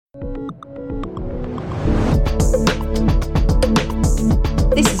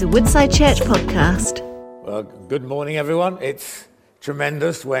This is a Woodside Church podcast. Well, good morning, everyone. It's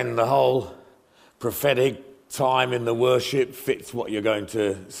tremendous when the whole prophetic time in the worship fits what you're going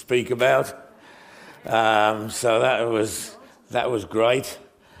to speak about. So that was great.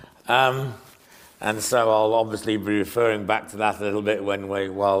 And so I'll obviously be referring back to that a little bit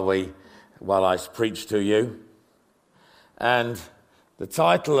while I preach to you. And the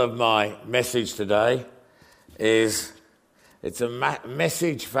title of my message today is, it's a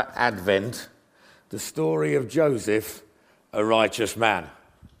message for Advent, the story of Joseph, a righteous man.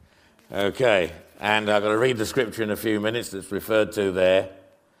 Okay, and I'm going to read the scripture in a few minutes that's referred to there.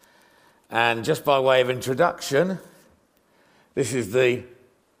 And just by way of introduction, this is the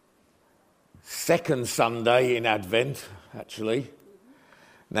second Sunday in Advent, actually.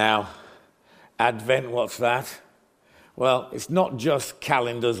 Now, Advent, what's that? Well, it's not just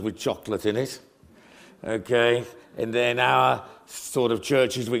calendars with chocolate in it, okay? And in our sort of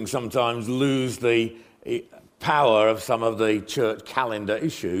churches, we can sometimes lose the power of some of the church calendar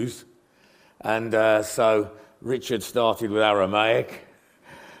issues. And so Richard started with Aramaic.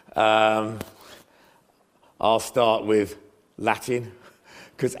 I'll start with Latin,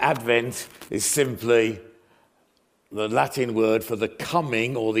 because Advent is simply the Latin word for the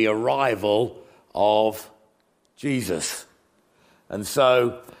coming or the arrival of Jesus. And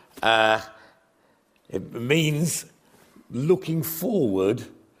so it means looking forward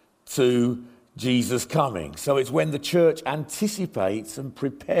to Jesus coming. So it's when the church anticipates and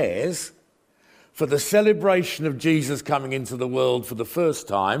prepares for the celebration of Jesus coming into the world for the first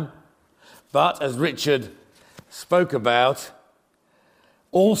time. But as Richard spoke about,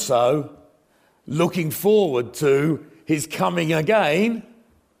 also looking forward to his coming again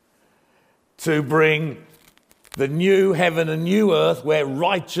to bring the new heaven and new earth where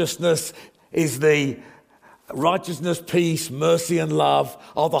righteousness, peace, mercy and love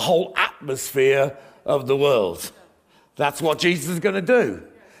are the whole atmosphere of the world. That's what Jesus is going to do.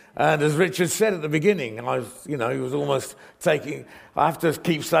 And as Richard said at the beginning, he was almost taking, I have to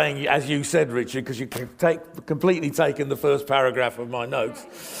keep saying, as you said, Richard, because you can completely taken the first paragraph of my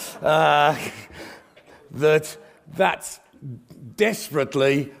notes, that's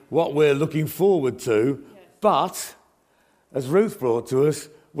desperately what we're looking forward to. But, as Ruth brought to us,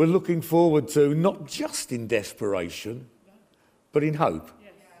 we're looking forward to not just in desperation, but in hope.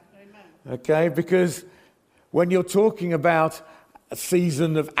 Okay, because when you're talking about a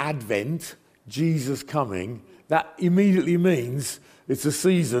season of Advent, Jesus coming, that immediately means it's a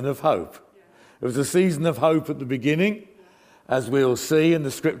season of hope. It was a season of hope at the beginning, as we'll see in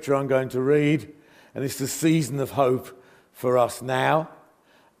the scripture I'm going to read, and it's the season of hope for us now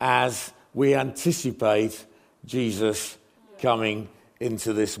as we anticipate Jesus coming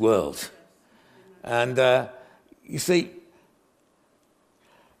into this world. And you see,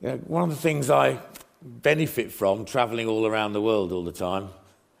 one of the things I benefit from travelling all around the world all the time,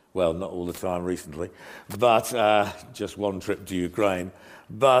 well, not all the time recently, but just one trip to Ukraine,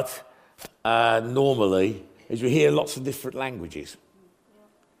 but normally is we hear lots of different languages.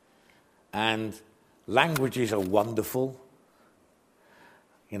 And languages are wonderful.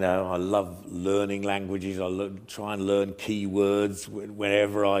 I love learning languages. I try and learn key words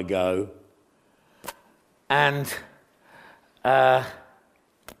wherever I go. And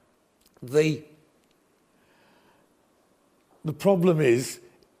the problem is,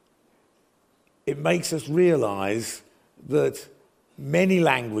 it makes us realise that many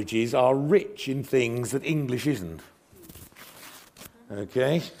languages are rich in things that English isn't.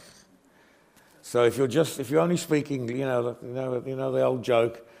 Okay? So if you're only speaking, the old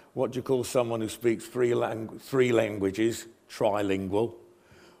joke, what do you call someone who speaks three languages? Trilingual.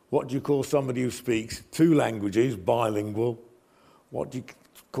 What do you call somebody who speaks two languages? Bilingual. What do you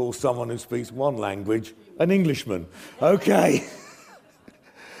call someone who speaks one language? An Englishman. Okay.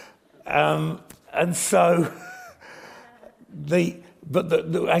 And so,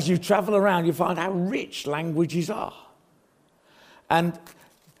 as you travel around, you find how rich languages are. And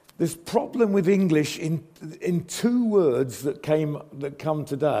this problem with English in two words that come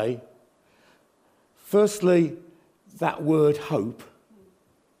today. Firstly, that word hope.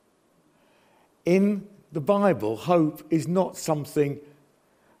 In the Bible, hope is not something,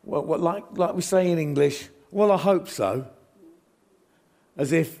 like we say in English, well, I hope so.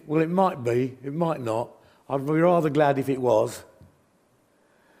 As if, well, it might be, it might not. I'd be rather glad if it was.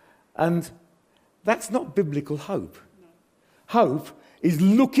 And that's not biblical hope. Hope is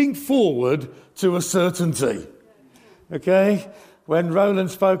looking forward to a certainty. Okay? When Roland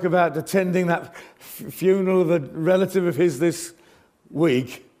spoke about attending that funeral of a relative of his this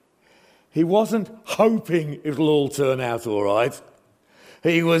week, he wasn't hoping it'll all turn out all right.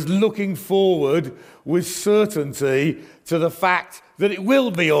 He was looking forward with certainty to the fact that it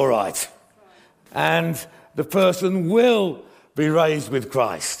will be all right. And the person will be raised with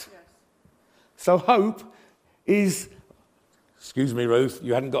Christ. So hope is, excuse me, Ruth,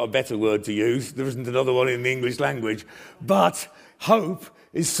 you hadn't got a better word to use. There isn't another one in the English language. But hope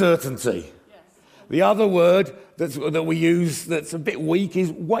is certainty. The other word that we use that's a bit weak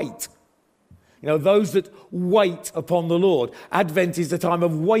is wait. You know, those that wait upon the Lord. Advent is the time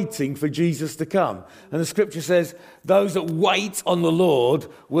of waiting for Jesus to come. And the scripture says those that wait on the Lord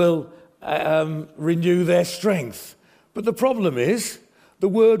will renew their strength. But the problem is the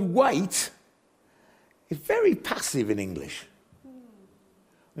word wait is very passive in English.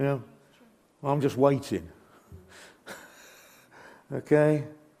 You know, I'm just waiting. Okay?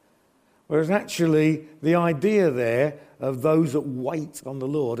 Whereas actually the idea there of those that wait on the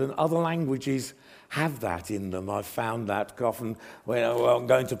Lord, and other languages have that in them. I've found that often when I'm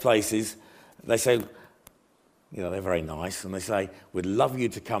going to places, they say, you know, they're very nice, and they say, we'd love you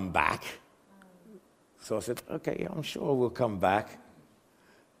to come back. So I said, okay, yeah, I'm sure we'll come back,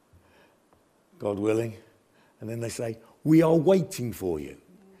 God willing. And then they say, we are waiting for you.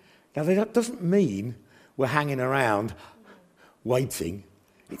 Now, that doesn't mean we're hanging around waiting.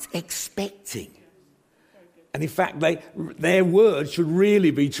 It's expecting. And in fact, their word should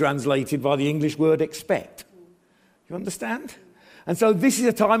really be translated by the English word expect. You understand? And so this is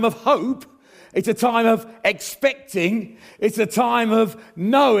a time of hope. It's a time of expecting. It's a time of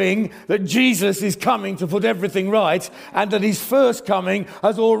knowing that Jesus is coming to put everything right, and that his first coming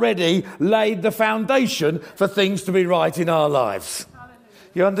has already laid the foundation for things to be right in our lives.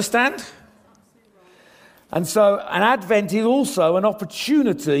 You understand? And so an Advent is also an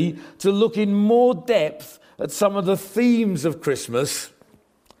opportunity to look in more depth at some of the themes of Christmas,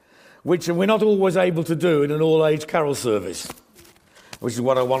 which we're not always able to do in an all-age carol service, which is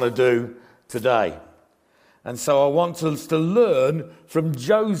what I want to do today. And so I want us to learn from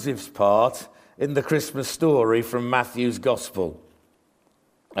Joseph's part in the Christmas story from Matthew's Gospel.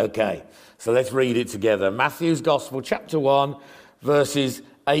 Okay, so let's read it together. Matthew's Gospel, chapter 1, verses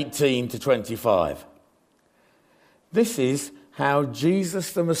 18 to 25. This is how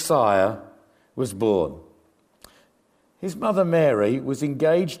Jesus the Messiah was born. His mother Mary was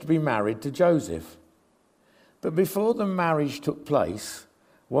engaged to be married to Joseph. But before the marriage took place,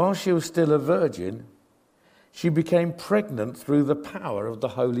 while she was still a virgin, she became pregnant through the power of the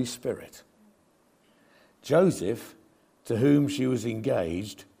Holy Spirit. Joseph, to whom she was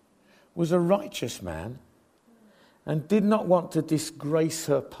engaged, was a righteous man and did not want to disgrace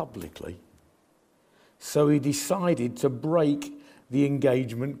her publicly. So he decided to break the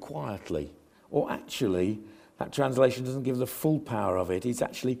engagement quietly. Or actually, that translation doesn't give the full power of it. It's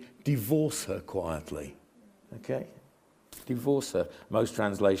actually divorce her quietly. Okay? Divorce her, most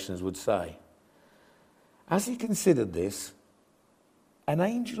translations would say. As he considered this, an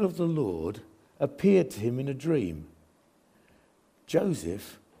angel of the Lord appeared to him in a dream.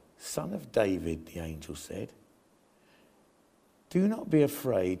 Joseph, son of David, the angel said, do not be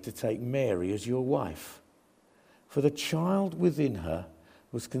afraid to take Mary as your wife, for the child within her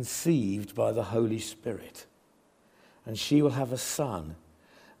was conceived by the Holy Spirit, and she will have a son,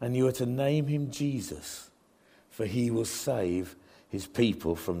 and you are to name him Jesus, for he will save his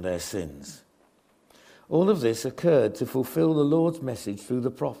people from their sins. All of this occurred to fulfill the Lord's message through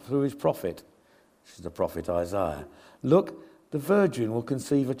his prophet, which is the prophet Isaiah. Look, the virgin will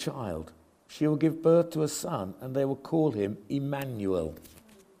conceive a child. She will give birth to a son, and they will call him Emmanuel,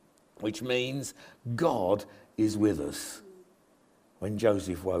 which means God is with us. When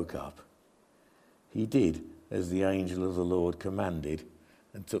Joseph woke up, he did as the angel of the Lord commanded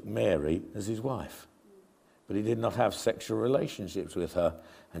and took Mary as his wife. But he did not have sexual relationships with her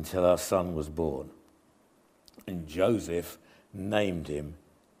until our son was born. And Joseph named him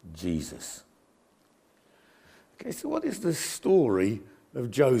Jesus. Okay, so what is the story of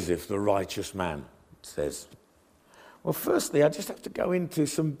Joseph, the righteous man? It says. Well, firstly, I just have to go into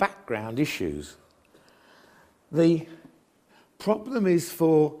some background issues. The problem is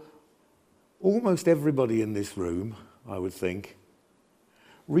for almost everybody in this room, I would think,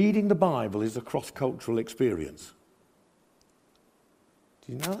 reading the Bible is a cross-cultural experience.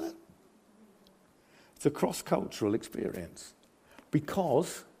 Do you know that? It's a cross-cultural experience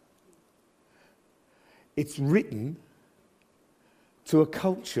because it's written to a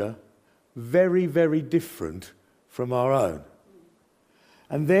culture very, very different from our own.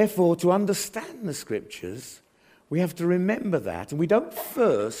 And therefore, to understand the Scriptures, we have to remember that. And we don't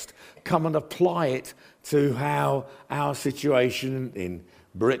first come and apply it to how our situation in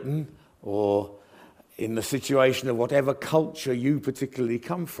Britain or in the situation of whatever culture you particularly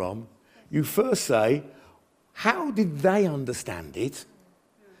come from, you first say, how did they understand it?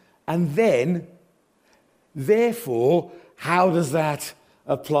 And then, therefore, how does that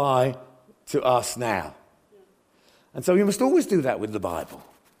apply to us now? And so you must always do that with the Bible.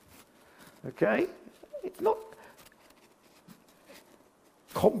 Okay? It's not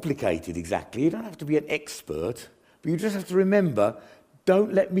complicated exactly. You don't have to be an expert, but you just have to remember,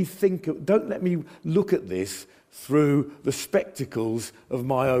 don't let me look at this through the spectacles of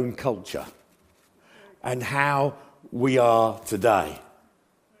my own culture and how we are today.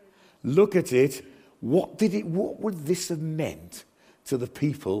 Look at it. What would this have meant to the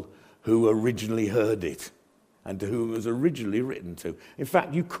people who originally heard it and to whom it was originally written to? In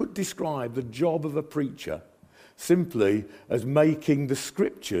fact, you could describe the job of a preacher simply as making the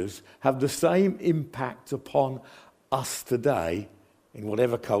scriptures have the same impact upon us today, in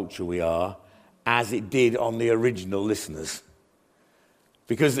whatever culture we are, as it did on the original listeners.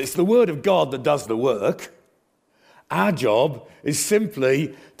 Because it's the Word of God that does the work. Our job is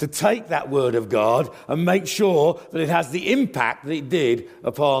simply to take that Word of God and make sure that it has the impact that it did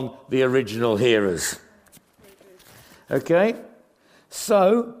upon the original hearers. Okay?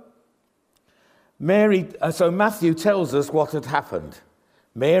 So Matthew tells us what had happened.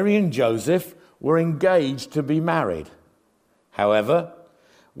 Mary and Joseph were engaged to be married. However,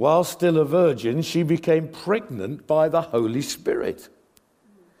 while still a virgin, she became pregnant by the Holy Spirit.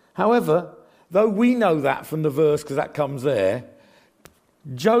 However, though we know that from the verse because that comes there,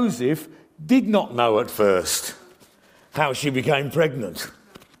 Joseph did not know at first how she became pregnant.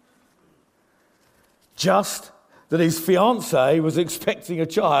 Just that his fiancée was expecting a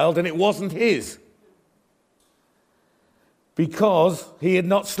child and it wasn't his, because he had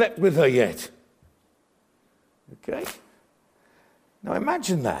not slept with her yet. Okay? Now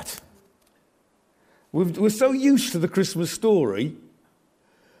imagine that. We're so used to the Christmas story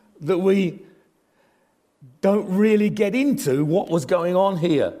that we don't really get into what was going on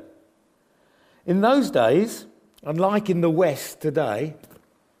here. In those days, unlike in the West today,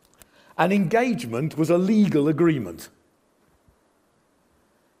 an engagement was a legal agreement.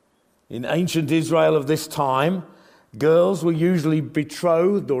 In ancient Israel of this time, girls were usually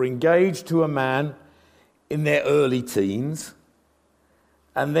betrothed or engaged to a man in their early teens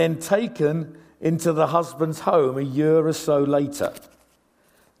and then taken into the husband's home a year or so later.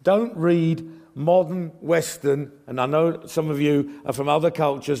 Don't read modern Western, and I know some of you are from other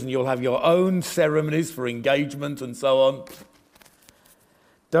cultures and you'll have your own ceremonies for engagement and so on.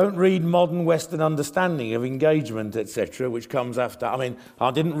 Don't read modern Western understanding of engagement, etc., which comes after. I mean,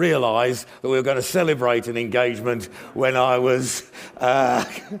 I didn't realise that we were going to celebrate an engagement when I was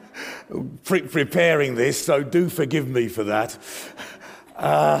preparing this, so do forgive me for that.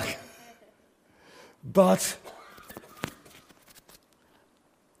 But,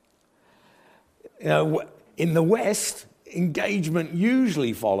 you know, in the West, engagement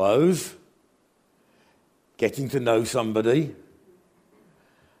usually follows getting to know somebody,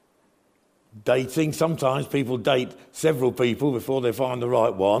 dating. Sometimes people date several people before they find the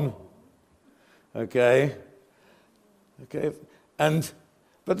right one. Okay?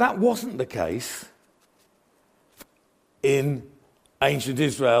 But that wasn't the case in ancient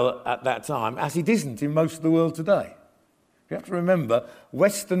Israel at that time, as it isn't in most of the world today. You have to remember,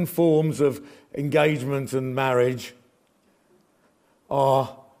 Western forms of engagement and marriage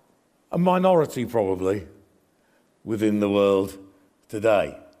are a minority probably within the world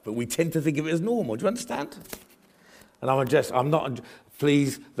today. But we tend to think of it as normal. Do you understand? And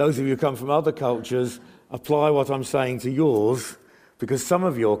please, those of you who come from other cultures, apply what I'm saying to yours, because some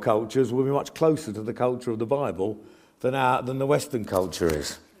of your cultures will be much closer to the culture of the Bible than the Western culture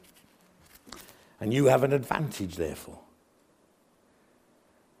is. And you have an advantage, therefore.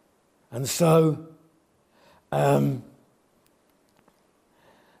 And so, the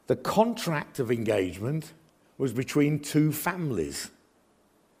contract of engagement was between two families.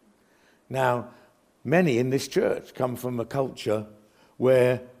 Now, many in this church come from a culture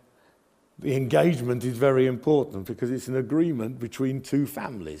where the engagement is very important because it's an agreement between two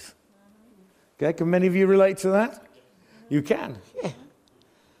families. Okay, can many of you relate to that? You can, yeah.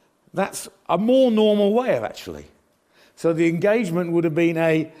 That's a more normal way of actually. So the engagement would have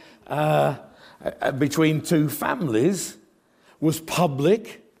been between two families, was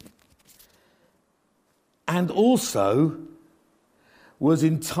public, and also was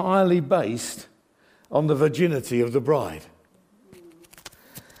entirely based on the virginity of the bride.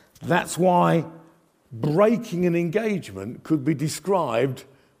 That's why breaking an engagement could be described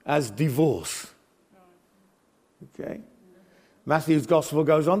as divorce. Okay? Matthew's Gospel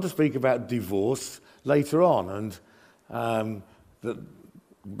goes on to speak about divorce, later on, and that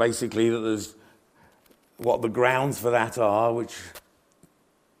basically that there's what the grounds for that are, which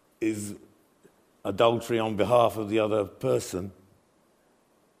is adultery on behalf of the other person.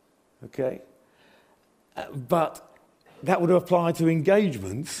 Okay? But that would apply to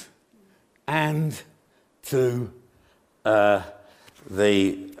engagements and to after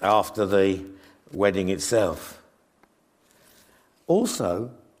the wedding itself.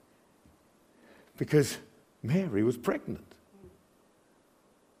 Also, because Mary was pregnant.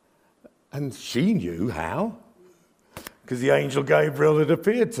 And she knew how, because the angel Gabriel had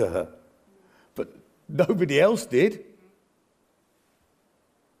appeared to her. But nobody else did.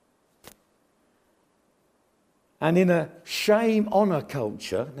 And in a shame-honour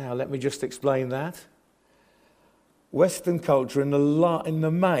culture, now let me just explain that. Western culture in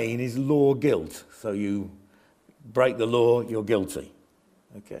the main is law-guilt. So you break the law, you're guilty.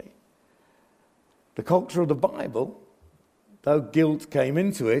 Okay? The culture of the Bible, though guilt came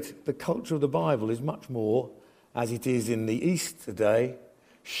into it, the culture of the Bible is much more, as it is in the East today,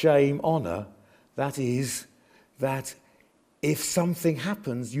 shame-honour. That is, that if something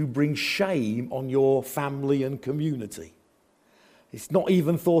happens, you bring shame on your family and community. It's not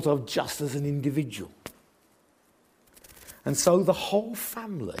even thought of just as an individual. And so the whole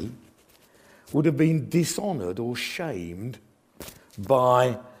family would have been dishonoured or shamed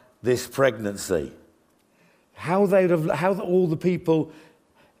by this pregnancy. How all the people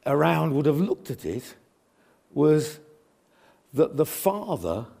around would have looked at it was that the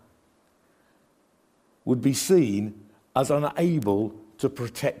father would be seen as unable to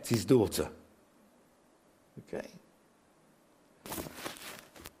protect his daughter. Okay?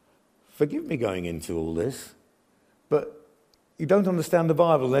 Forgive me going into all this, but you don't understand the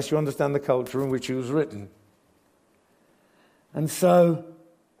Bible unless you understand the culture in which it was written. And so,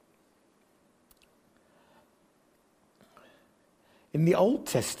 in the Old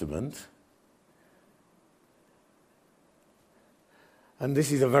Testament, and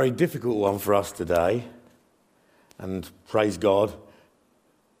this is a very difficult one for us today, and praise God,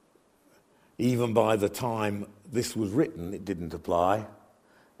 even by the time this was written, it didn't apply.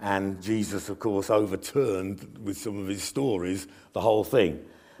 And Jesus, of course, overturned with some of his stories the whole thing.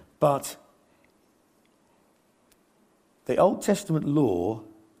 But the Old Testament law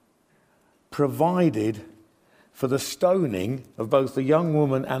provided for the stoning of both the young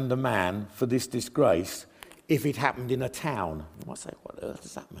woman and the man for this disgrace if it happened in a town. You might say, what on earth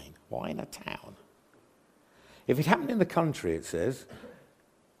does that mean? Why in a town? If it happened in the country, it says,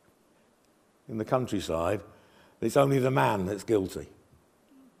 in the countryside, it's only the man that's guilty.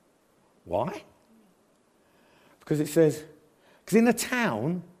 Why? Because it says, because in a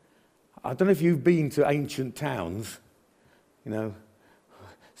town, I don't know if you've been to ancient towns, you know,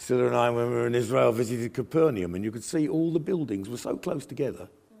 Scylla and I, when we were in Israel, visited Capernaum, and you could see all the buildings were so close together.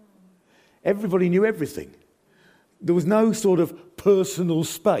 Everybody knew everything. There was no sort of personal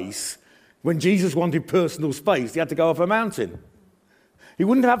space. When Jesus wanted personal space, he had to go up a mountain. He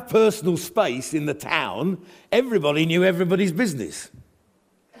wouldn't have personal space in the town. Everybody knew everybody's business.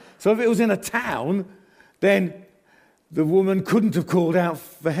 So if it was in a town, then the woman couldn't have called out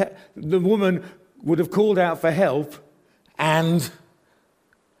for help. The woman would have called out for help, and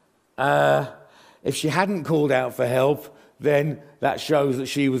if she hadn't called out for help, then that shows that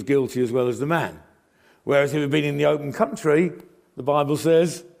she was guilty as well as the man. Whereas if it had been in the open country, the Bible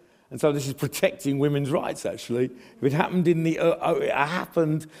says, and so this is protecting women's rights actually, if it happened in the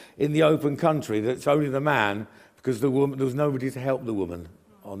open country, that it's only the man, because the woman, there was nobody to help the woman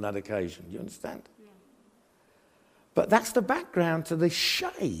on that occasion. You understand? Yeah. But that's the background to the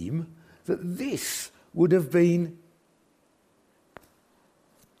shame that this would have been,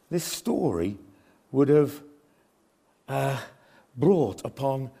 this story would have brought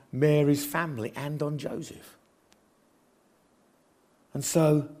upon Mary's family and on Joseph. And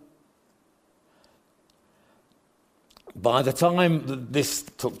so, by the time that this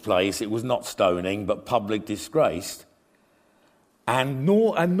took place, it was not stoning, but public disgrace. And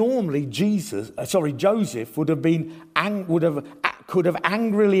normally Joseph would have could have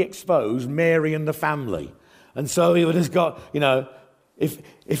angrily exposed Mary and the family. And so he would have got, if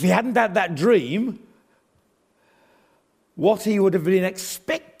he hadn't had that dream, what he would have been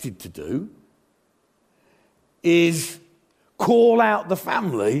expected to do is call out the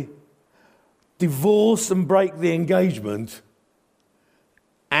family, divorce and break the engagement,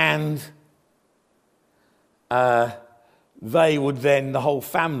 and they would then, the whole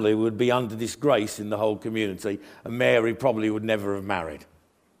family would be under disgrace in the whole community, and Mary probably would never have married.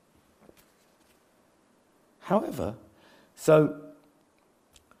 However, so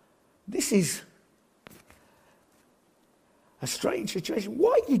this is A strange situation.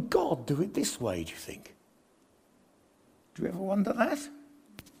 Why did God do it this way, do you think? Do you ever wonder that?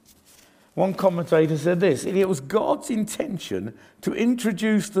 One commentator said this: it was God's intention to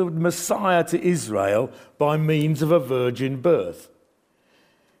introduce the Messiah to Israel by means of a virgin birth.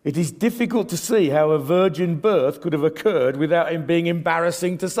 It is difficult to see how a virgin birth could have occurred without him being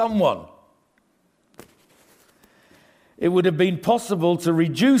embarrassing to someone. It would have been possible to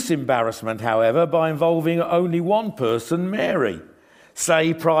reduce embarrassment, however, by involving only one person, Mary,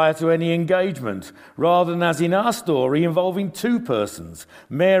 say prior to any engagement, rather than, as in our story, involving two persons,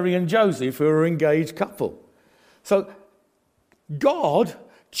 Mary and Joseph, who are an engaged couple. So God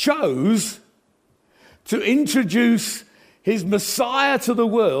chose to introduce his Messiah to the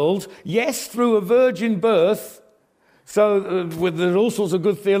world, yes, through a virgin birth, so there's all sorts of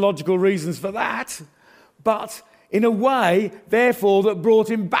good theological reasons for that, but in a way, therefore, that brought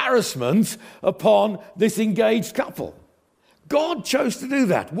embarrassment upon this engaged couple. God chose to do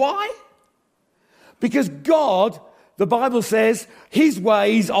that. Why? Because God, the Bible says, his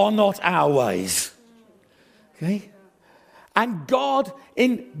ways are not our ways. Okay? And God,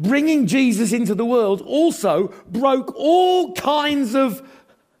 in bringing Jesus into the world, also broke all kinds of,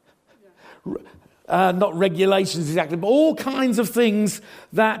 not regulations exactly, but all kinds of things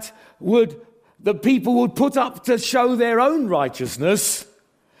that people would put up to show their own righteousness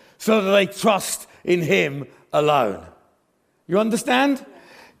so that they trust in him alone. You understand?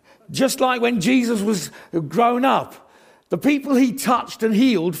 Just like when Jesus was grown up, the people he touched and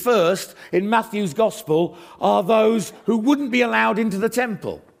healed first in Matthew's gospel are those who wouldn't be allowed into the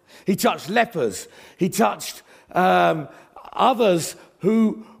temple. He touched lepers. He touched others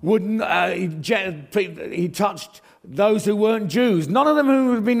who wouldn't. He touched those who weren't Jews. None of them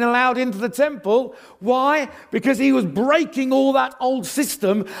who had been allowed into the temple. Why? Because he was breaking all that old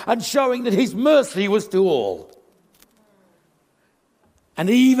system and showing that his mercy was to all. And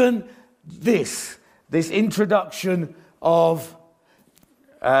even this introduction of,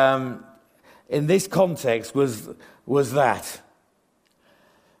 in this context, was that.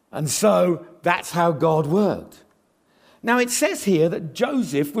 And so that's how God worked. Now it says here that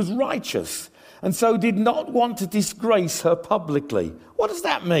Joseph was righteous and so did not want to disgrace her publicly. What does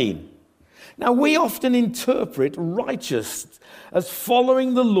that mean? Now, we often interpret righteous as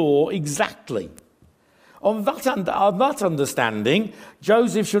following the law exactly. On that understanding,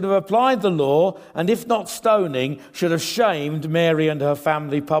 Joseph should have applied the law, and if not stoning, should have shamed Mary and her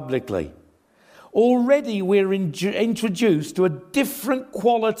family publicly. Already we're introduced to a different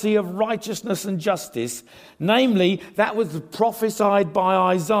quality of righteousness and justice, namely, that was prophesied by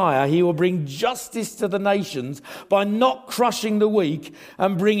Isaiah. He will bring justice to the nations by not crushing the weak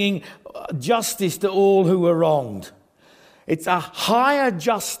and bringing justice to all who are wronged. It's a higher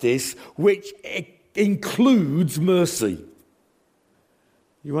justice which includes mercy.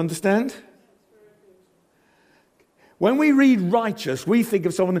 You understand? When we read righteous, we think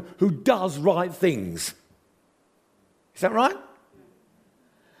of someone who does right things. Is that right?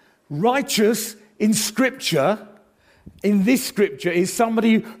 Righteous in Scripture, in this Scripture, is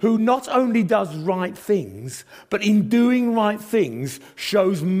somebody who not only does right things, but in doing right things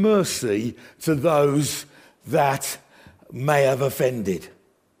shows mercy to those that may have offended.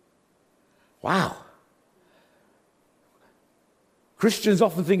 Wow. Christians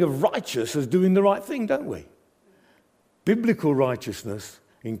often think of righteous as doing the right thing, don't we? Biblical righteousness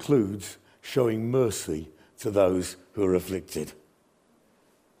includes showing mercy to those who are afflicted.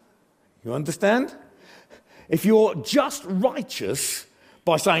 You understand? If you're just righteous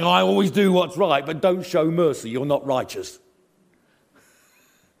by saying, I always do what's right, but don't show mercy, you're not righteous.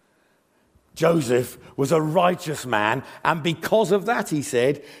 Joseph was a righteous man, and because of that, he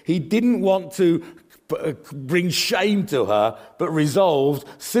said, he didn't want to bring shame to her, but resolved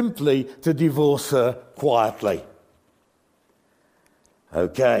simply to divorce her quietly.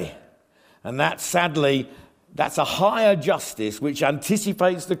 Okay, and that's a higher justice which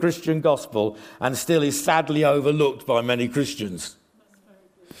anticipates the Christian gospel and still is sadly overlooked by many Christians.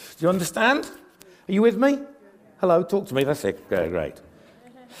 Do you understand? Are you with me? Hello, talk to me. That's it. Great.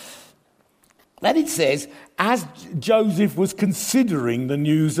 Then it says, as Joseph was considering the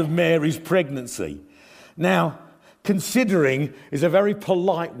news of Mary's pregnancy. Now, considering is a very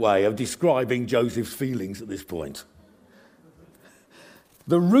polite way of describing Joseph's feelings at this point.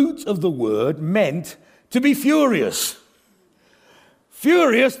 The root of the word meant to be furious.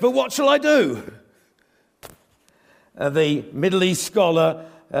 Furious, but what shall I do? The Middle East scholar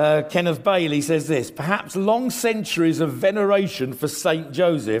Kenneth Bailey says this: perhaps long centuries of veneration for Saint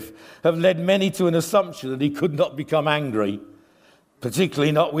Joseph have led many to an assumption that he could not become angry,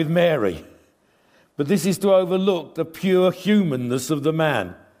 particularly not with Mary. But this is to overlook the pure humanness of the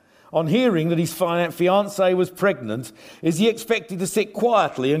man. On hearing that his fiancée was pregnant, is he expected to sit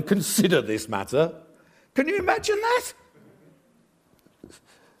quietly and consider this matter? Can you imagine that?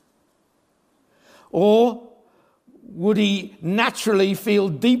 Or would he naturally feel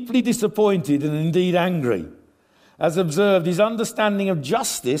deeply disappointed and indeed angry? As observed, his understanding of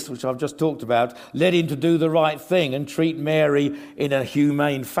justice, which I've just talked about, led him to do the right thing and treat Mary in a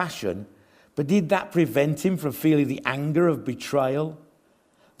humane fashion. But did that prevent him from feeling the anger of betrayal?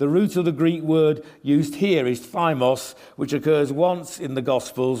 The root of the Greek word used here is thymos, which occurs once in the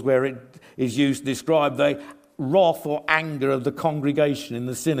Gospels, where it is used to describe the wrath or anger of the congregation in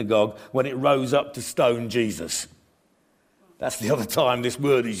the synagogue when it rose up to stone Jesus. That's the other time this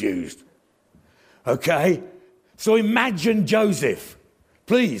word is used. Okay? So imagine Joseph,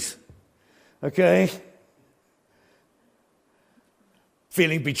 please. Okay?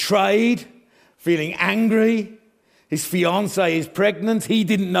 Feeling betrayed, feeling angry. His fiancée is pregnant. He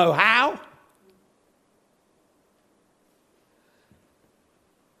didn't know how.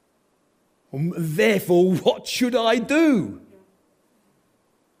 Therefore, what should I do?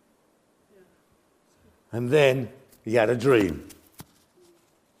 And then he had a dream.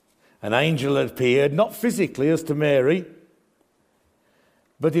 An angel appeared, not physically as to Mary,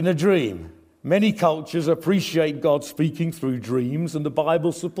 but in a dream. Many cultures appreciate God speaking through dreams, and the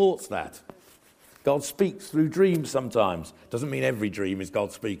Bible supports that. God speaks through dreams sometimes. Doesn't mean every dream is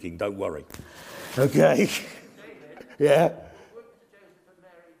God speaking, don't worry. Okay? Yeah?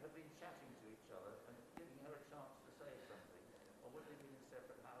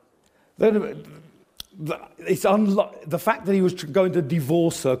 It's the fact that he was going to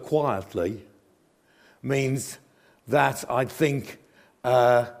divorce her quietly means that I think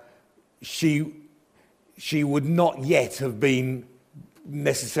she would not yet have been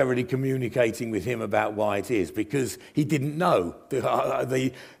necessarily communicating with him about why it is, because he didn't know.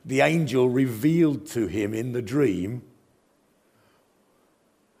 The angel revealed to him in the dream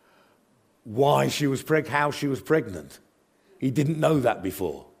why she was how she was pregnant. He didn't know that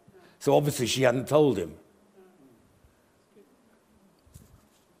before. So obviously she hadn't told him.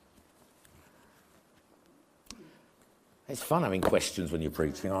 It's fun having questions when you're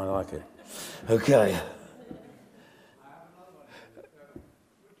preaching. I like it. Okay.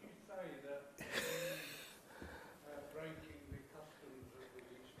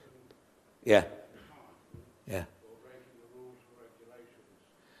 Yeah. Yeah. Or breaking the rules and regulations,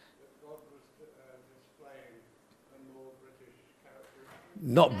 that God was displaying a more British character?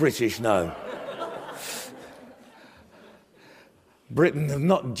 Not British, no. Britain have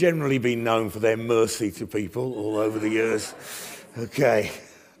not generally been known for their mercy to people all over the years. Okay.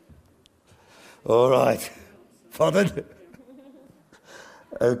 All right. Pardon?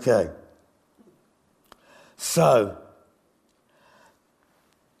 Okay. So,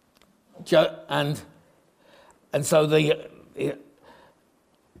 and so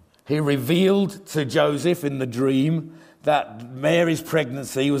he revealed to Joseph in the dream that Mary's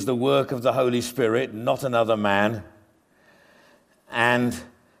pregnancy was the work of the Holy Spirit, not another man. And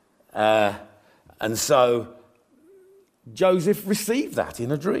so Joseph received that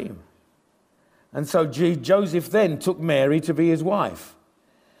in a dream. And so Joseph then took Mary to be his wife.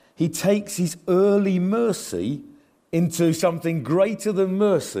 He takes his early mercy into something greater than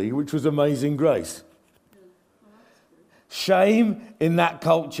mercy, which was amazing grace. Shame in that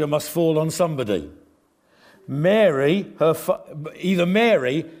culture must fall on somebody. Mary, either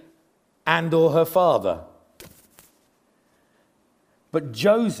Mary and or her father. But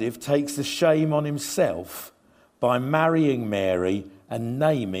Joseph takes the shame on himself by marrying Mary and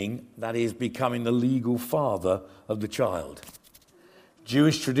naming, that is, becoming the legal father of the child.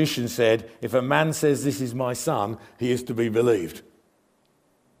 Jewish tradition said, if a man says, "This is my son," he is to be believed.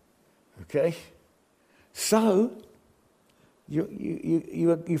 Okay? So,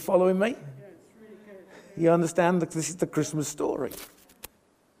 you following me? You understand that this is the Christmas story?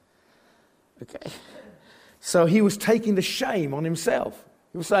 Okay? So he was taking the shame on himself.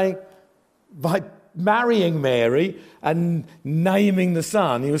 He was saying, by marrying Mary and naming the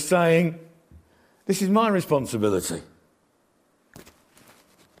son, he was saying, this is my responsibility.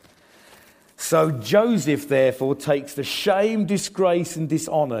 So Joseph, therefore, takes the shame, disgrace, and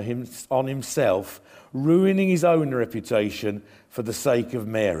dishonour on himself, ruining his own reputation for the sake of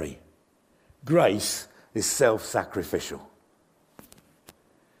Mary. Grace is self-sacrificial.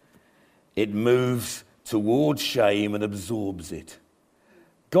 It moves towards shame and absorbs it.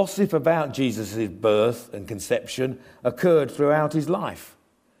 Gossip about Jesus' birth and conception occurred throughout his life.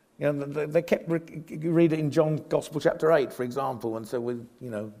 You know, they kept read it in John Gospel chapter 8, for example, and so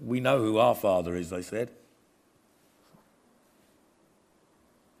we know who our Father is, they said.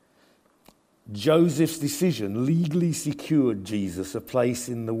 Joseph's decision legally secured Jesus a place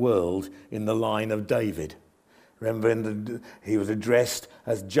in the world in the line of David. Remember, he was addressed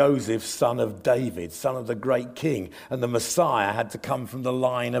as Joseph, son of David, son of the great king, and the Messiah had to come from the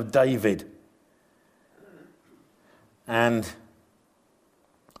line of David. And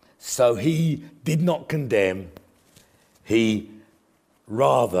so he did not condemn, he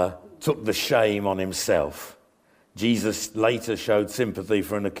rather took the shame on himself. Jesus later showed sympathy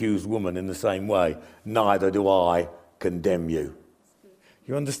for an accused woman in the same way. Neither do I condemn you.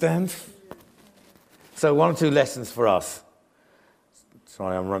 You understand? So 1 or 2 lessons for us.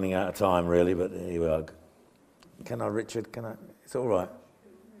 Sorry, I'm running out of time really, but here we are. Can I, Richard? Can I? It's all right.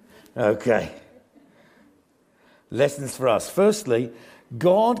 Okay. Lessons for us. Firstly,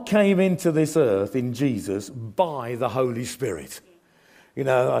 God came into this earth in Jesus by the Holy Spirit. You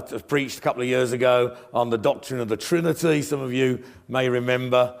know, I preached a couple of years ago on the doctrine of the Trinity, some of you may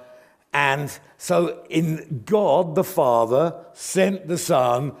remember. And so in God the Father sent the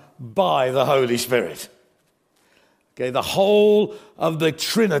Son by the Holy Spirit. Okay, the whole of the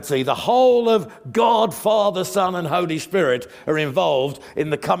Trinity, the whole of God, Father, Son and Holy Spirit are involved in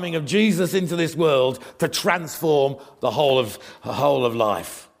the coming of Jesus into this world to transform the whole of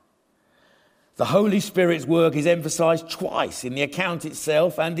life. The Holy Spirit's work is emphasized twice in the account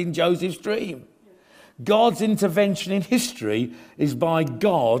itself and in Joseph's dream. God's intervention in history is by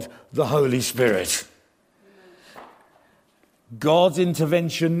God, the Holy Spirit. God's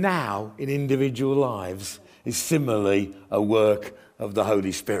intervention now in individual lives is similarly a work of the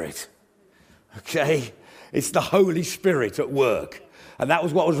Holy Spirit. Okay? It's the Holy Spirit at work. And that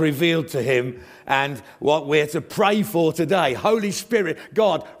was what was revealed to him and what we're to pray for today. Holy Spirit,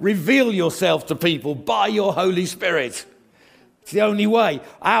 God, reveal yourself to people by your Holy Spirit. It's the only way.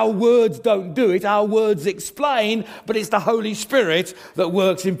 Our words don't do it. Our words explain, but it's the Holy Spirit that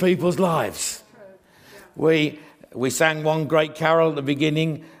works in people's lives. We sang one great carol at the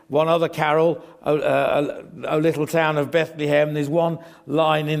beginning, one other carol, O Little Town of Bethlehem. There's one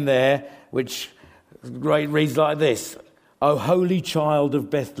line in there which reads like this. O Holy Child of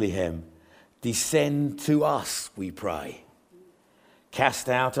Bethlehem, descend to us, we pray. Cast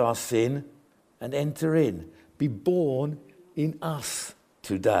out our sin and enter in. Be born in us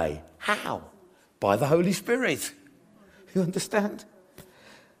today. How? By the Holy Spirit. You understand?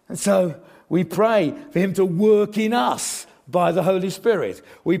 And so we pray for him to work in us by the Holy Spirit.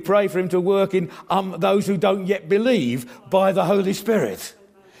 We pray for him to work in those who don't yet believe by the Holy Spirit.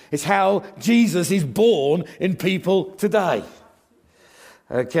 It's how Jesus is born in people today.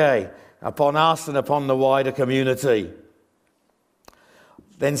 Okay, upon us and upon the wider community.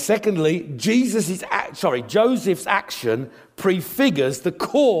 Then secondly, Joseph's action prefigures the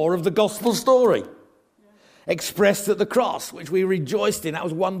core of the gospel story. Expressed at the cross, which we rejoiced in. That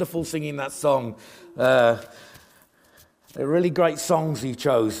was wonderful singing that song. They're really great songs he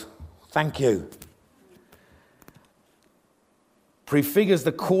chose. Thank you. Prefigures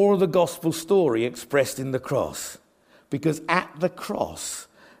the core of the gospel story expressed in the cross. Because at the cross,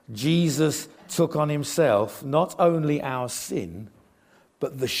 Jesus took on himself not only our sin,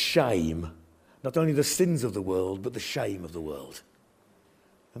 but the shame. Not only the sins of the world, but the shame of the world.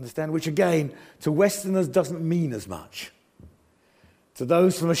 Understand? Which again, to Westerners doesn't mean as much. To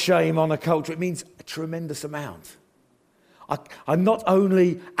those from a shame on a culture, it means a tremendous amount. I not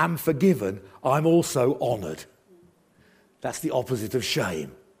only am forgiven, I'm also honoured. That's the opposite of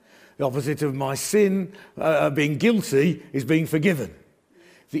shame. The opposite of my sin, being guilty, is being forgiven.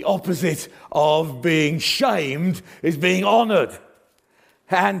 The opposite of being shamed is being honoured.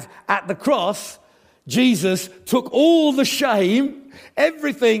 And at the cross, Jesus took all the shame,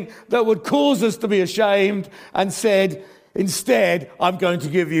 everything that would cause us to be ashamed, and said, instead, I'm going to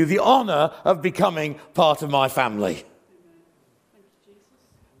give you the honour of becoming part of my family.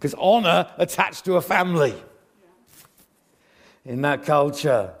 Because honour attached to a family. In that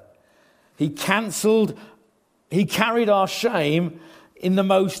culture, he carried our shame in the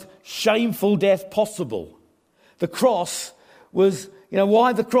most shameful death possible. The cross was,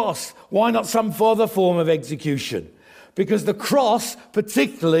 why the cross? Why not some other form of execution? Because the cross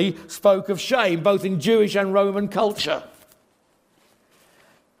particularly spoke of shame, both in Jewish and Roman culture.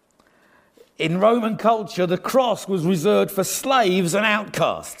 In Roman culture, the cross was reserved for slaves and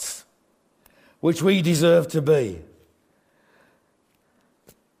outcasts, which we deserve to be.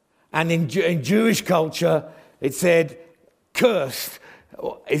 And in Jewish culture, it said, cursed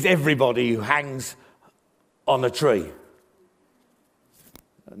is everybody who hangs on a tree.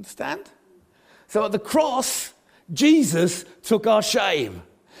 Understand? So at the cross, Jesus took our shame.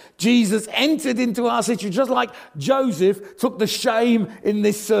 Jesus entered into our situation, just like Joseph took the shame in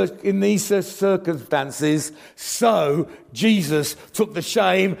these circumstances. So Jesus took the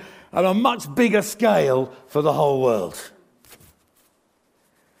shame on a much bigger scale for the whole world.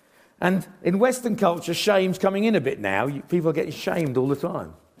 And in Western culture, shame's coming in a bit now. People are getting shamed all the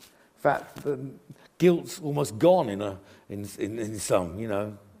time. In fact, guilt's almost gone in some, you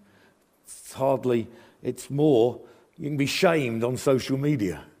know. It's more, you can be shamed on social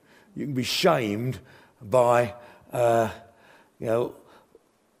media. You can be shamed by,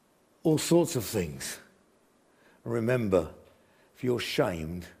 all sorts of things. And remember, if you're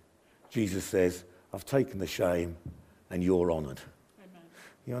shamed, Jesus says, I've taken the shame and you're honoured. Amen.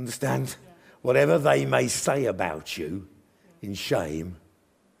 You understand? Yeah. Whatever they may say about you in shame,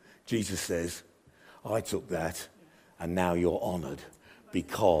 Jesus says, I took that and now you're honoured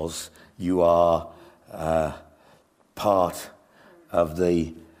because you are part of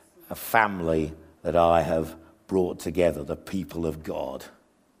the family that I have brought together, the people of God.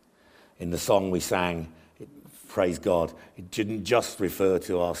 In the song we sang, praise God, it didn't just refer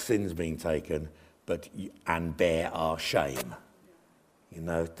to our sins being taken, but and bear our shame. You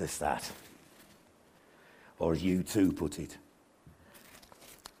notice that? Or as you too put it,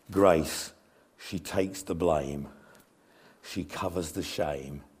 grace, she takes the blame, she covers the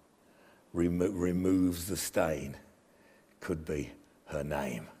shame, removes the stain. Could be her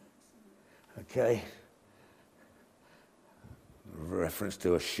name. Okay? Reference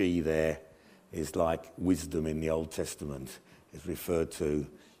to a she there is like wisdom in the Old Testament is referred to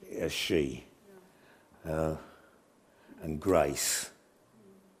as she. And grace.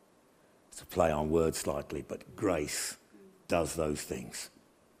 It's a play on words slightly, but grace does those things.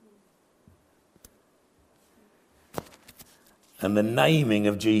 And the naming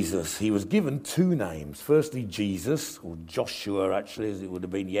of Jesus, he was given two names. Firstly, Jesus, or Joshua actually, as it would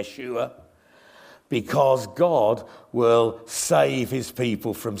have been Yeshua, because God will save his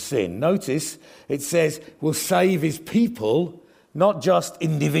people from sin. Notice, it says, will save his people, not just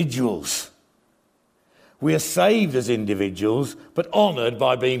individuals. We are saved as individuals, but honoured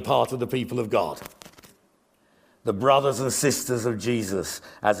by being part of the people of God. The brothers and sisters of Jesus,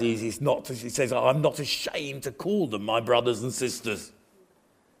 as he says, I'm not ashamed to call them my brothers and sisters.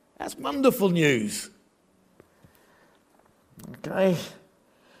 That's wonderful news. Okay?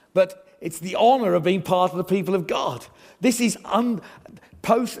 But it's the honour of being part of the people of God. This is,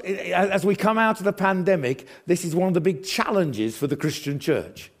 as we come out of the pandemic, this is one of the big challenges for the Christian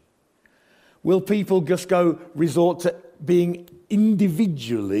church. Will people just resort to being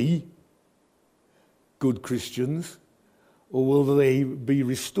individually good Christians, or will they be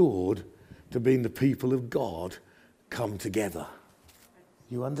restored to being the people of God come together?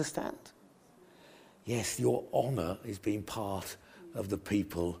 You understand? Yes, your honour is being part of the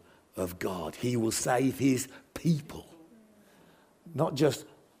people of God. He will save his people. Not just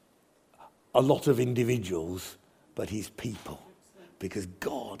a lot of individuals, but his people. Because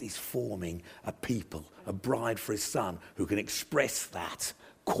God is forming a people, a bride for his son, who can express that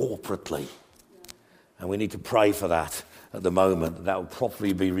corporately. And we need to pray for that at the moment, that will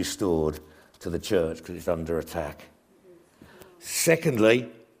properly be restored to the church because it's under attack. Secondly,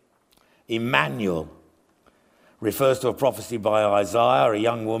 Emmanuel refers to a prophecy by Isaiah, a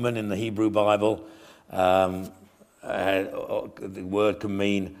young woman in the Hebrew Bible. The word can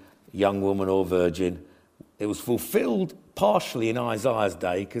mean young woman or virgin. It was fulfilled partially in Isaiah's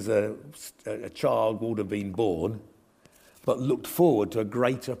day because a child would have been born, but looked forward to a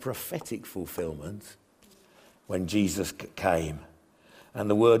greater prophetic fulfillment when Jesus came. And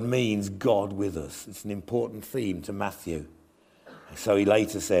the word means God with us. It's an important theme to Matthew. So he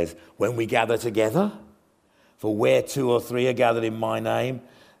later says, when we gather together, for where 2 or 3 are gathered in my name,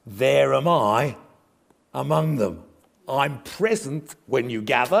 there am I among them. I'm present when you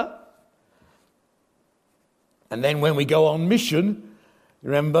gather. And then when we go on mission,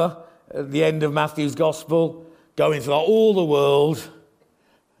 remember, at the end of Matthew's gospel, go into all the world.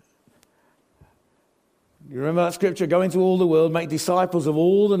 You remember that scripture? Go into all the world, make disciples of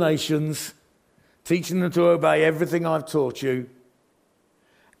all the nations, teaching them to obey everything I've taught you.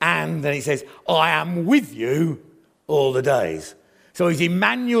 And then he says, I am with you all the days. So he's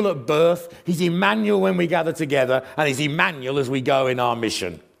Emmanuel at birth, he's Emmanuel when we gather together, and he's Emmanuel as we go in our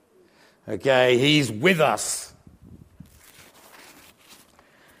mission. Okay, he's with us.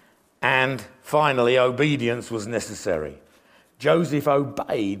 And finally, obedience was necessary. Joseph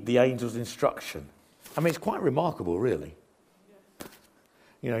obeyed the angel's instruction. I mean, it's quite remarkable, really.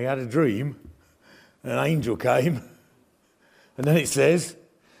 You know, he had a dream, and an angel came, and then it says,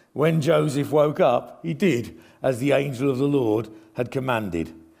 When Joseph woke up, he did as the angel of the Lord had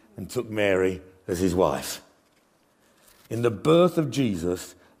commanded and took Mary as his wife. In the birth of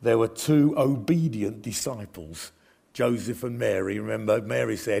Jesus, there were two obedient disciples, Joseph and Mary. Remember,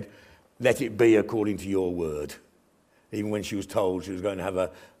 Mary said, "Let it be according to your word," even when she was told she was going to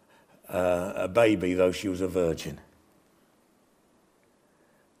have a baby, though she was a virgin.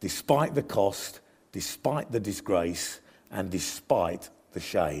 Despite the cost, despite the disgrace, and despite the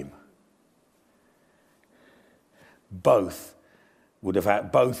shame, both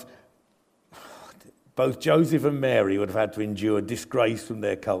Joseph and Mary would have had to endure disgrace from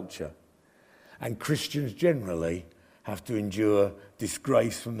their culture. And Christians generally have to endure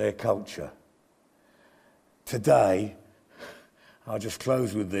disgrace from their culture. Today, I'll just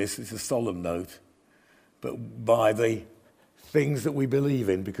close with this, it's a solemn note, but by the things that we believe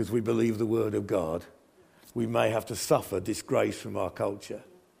in, because we believe the word of God, we may have to suffer disgrace from our culture.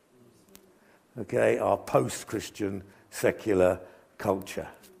 Okay, our post-Christian secular culture.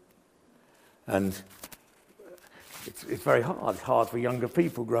 And it's very hard. It's hard for younger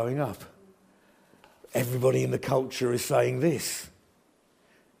people growing up. Everybody in the culture is saying this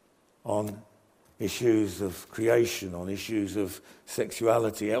on issues of creation, on issues of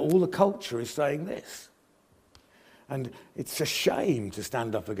sexuality. All the culture is saying this. And it's a shame to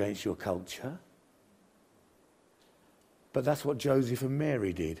stand up against your culture. But that's what Joseph and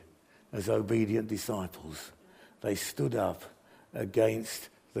Mary did as obedient disciples. They stood up against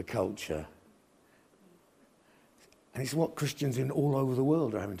the culture. And it's what Christians in all over the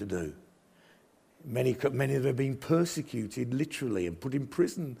world are having to do. Many of them have been persecuted literally and put in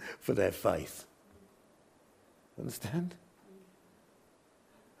prison for their faith. Understand?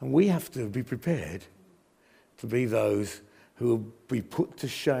 And we have to be prepared to be those who will be put to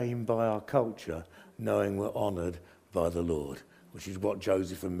shame by our culture, knowing we're honoured by the Lord, which is what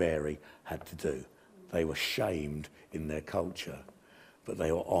Joseph and Mary had to do. They were shamed in their culture, but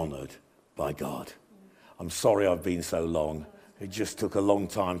they were honoured by God. I'm sorry I've been so long. It just took a long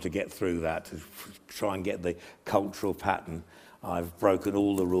time to get through that, to try and get the cultural pattern. I've broken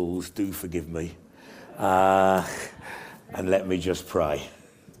all the rules. Do forgive me. And let me just pray.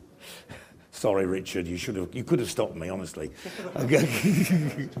 Sorry, Richard, you could have stopped me, honestly.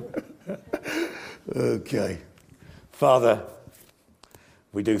 Okay. Father,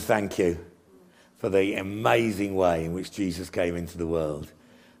 we do thank you for the amazing way in which Jesus came into the world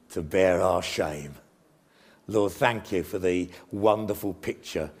to bear our shame. Lord, thank you for the wonderful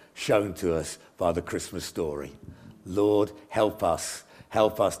picture shown to us by the Christmas story. Lord, help us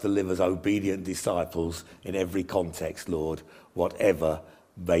to live as obedient disciples in every context, Lord, whatever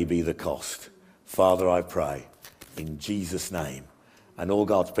may be the cost. Father, I pray in Jesus' name. And all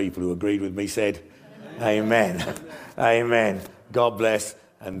God's people who agreed with me said, Amen. Amen. Amen. God bless,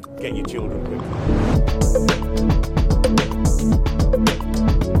 and get your children quickly.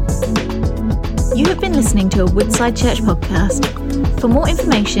 You have been listening to a Woodside Church podcast. For more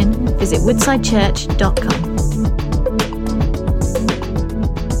information, visit woodsidechurch.com.